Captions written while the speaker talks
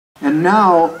And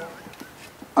now,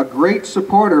 a great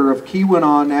supporter of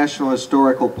Keweenaw National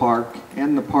Historical Park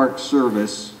and the Park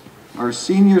Service, our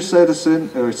senior senator,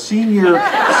 our senior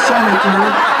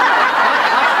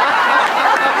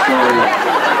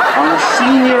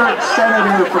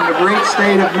senator from the great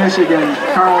state of Michigan,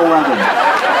 Levin.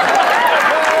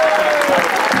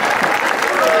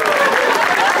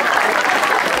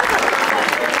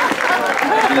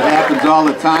 It happens all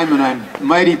the time, and I'm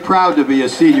mighty proud to be a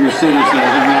senior citizen, as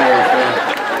a matter of fact.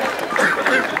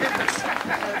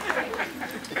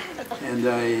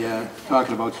 And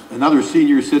talking about another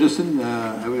senior citizen,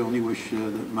 I would only wish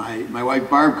that my wife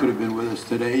Barb could have been with us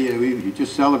today. We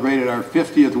just celebrated our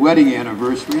 50th wedding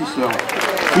anniversary, so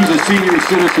he's a senior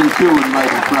citizen too, and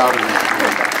mighty proud of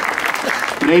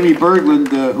us. But Amy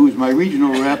Berglund, who's my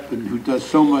regional rep and who does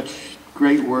so much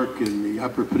great work in the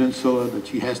Upper Peninsula that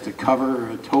she has to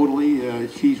cover totally.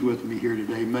 She's with me here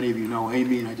today. Many of you know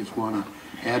Amy, and I just want to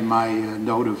add my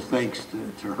note of thanks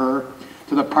to her.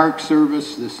 To the Park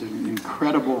Service, this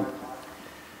incredible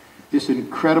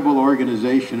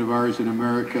organization of ours in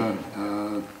America.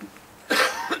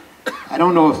 I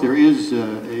don't know if there is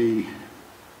a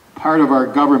part of our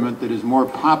government that is more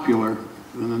popular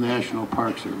than the National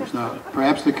Park Service. Now,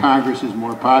 perhaps the Congress is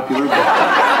more popular, but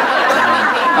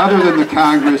other than the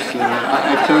Congress,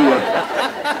 I tell you,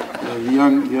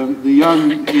 the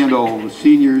young and old, the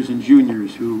seniors and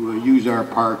juniors who use our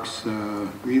parks,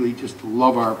 really just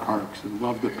love our parks and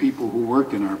love the people who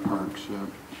work in our parks.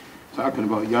 Talking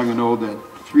about young and old, that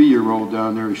 3-year-old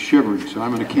down there is shivering, so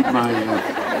I'm going to keep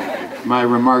my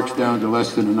remarks down to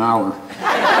less than an hour.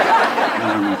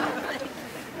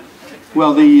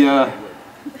 Well, the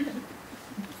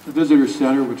Visitor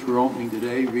Center, which we're opening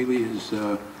today, really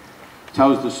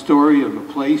tells the story of a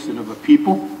place and of a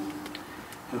people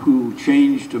who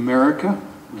changed America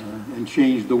and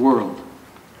changed the world.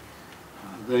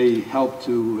 They helped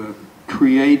to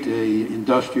create an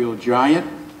industrial giant,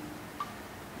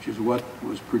 which is what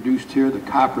was produced here. The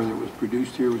copper that was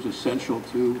produced here was essential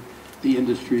to the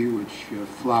industry which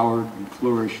flowered and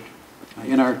flourished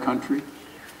in our country.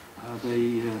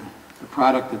 The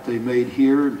product that they made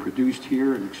here and produced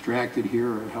here and extracted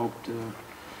here helped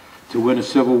to win a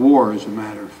civil war, as a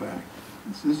matter of fact.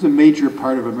 This is a major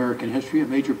part of American history, a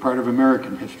major part of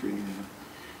American history.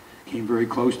 Came very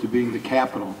close to being the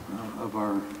capital of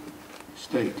our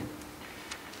state.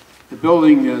 The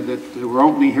building that we're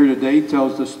opening here today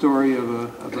tells the story of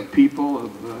a people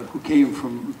who came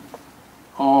from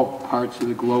all parts of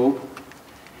the globe.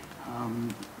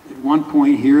 At one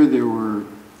point here, there were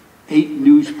 8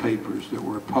 newspapers that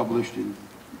were published in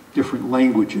different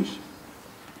languages.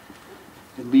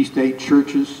 At least 8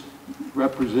 churches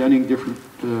representing different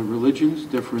religions,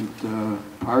 different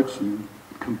parts and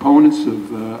components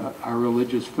of our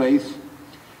religious faith,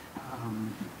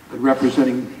 but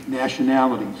representing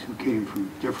nationalities who came from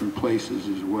different places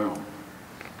as well.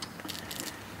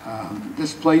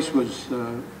 This place was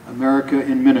America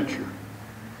in miniature.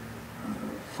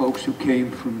 Folks who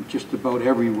came from just about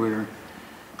everywhere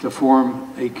to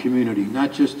form a community,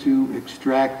 not just to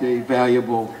extract a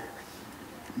valuable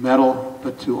metal,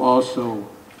 but to also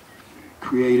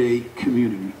create a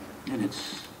community. And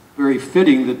it's very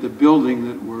fitting that the building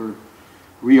that we're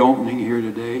reopening here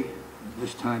today,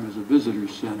 this time as a visitor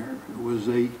center, was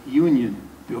a union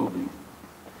building.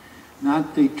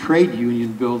 Not a trade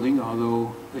union building,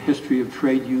 although the history of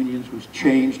trade unions was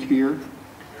changed here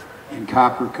in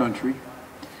Copper Country,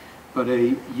 but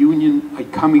a union, a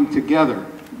coming together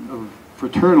of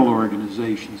fraternal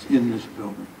organizations in this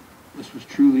building. This was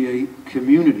truly a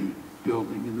community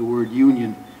building, and the word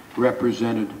union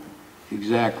represented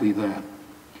exactly that.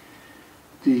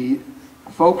 The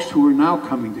folks who are now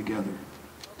coming together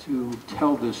to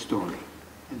tell this story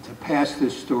and to pass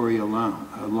this story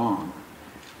along,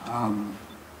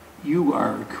 you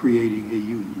are creating a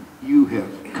union. You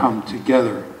have come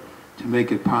together to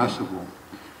make it possible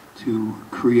to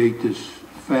create this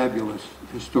fabulous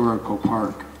historical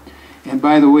park. And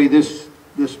by the way, this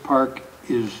park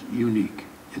is unique.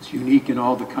 It's unique in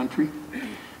all the country.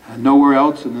 Nowhere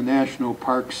else in the national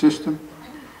park system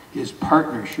is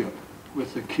partnership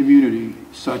with the community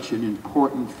such an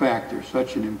important factor,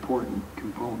 such an important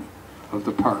component of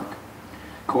the park.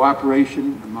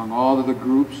 Cooperation among all of the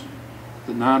groups,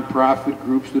 the nonprofit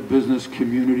groups, the business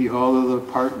community, all of the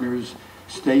partners,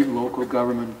 state and local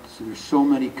governments. There's so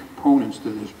many components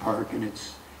to this park, and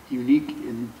it's unique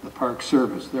in the Park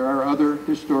Service. There are other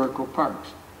historical parks.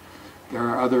 There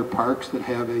are other parks that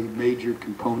have a major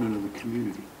component of the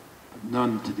community, but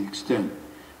none to the extent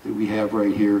that we have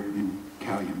right here in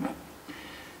Calumet.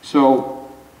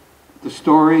 So the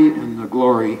story and the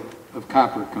glory of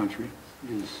Copper Country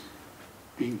is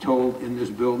being told in this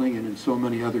building and in so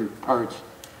many other parts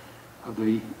of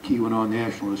the Keweenaw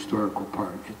National Historical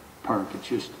Park. It's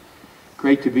just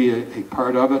great to be a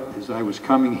part of it. As I was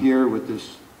coming here with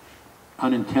this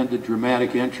unintended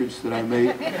dramatic entrance that I made,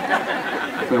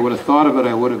 if I would have thought of it,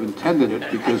 I would have intended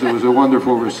it, because it was a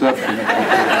wonderful reception.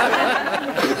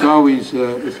 It's always,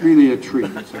 it's really a treat.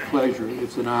 It's a pleasure.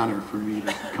 It's an honor for me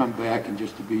to come back and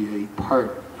just to be a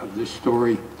part of this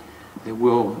story that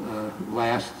will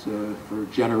last for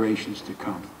generations to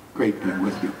come. Great being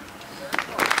with you.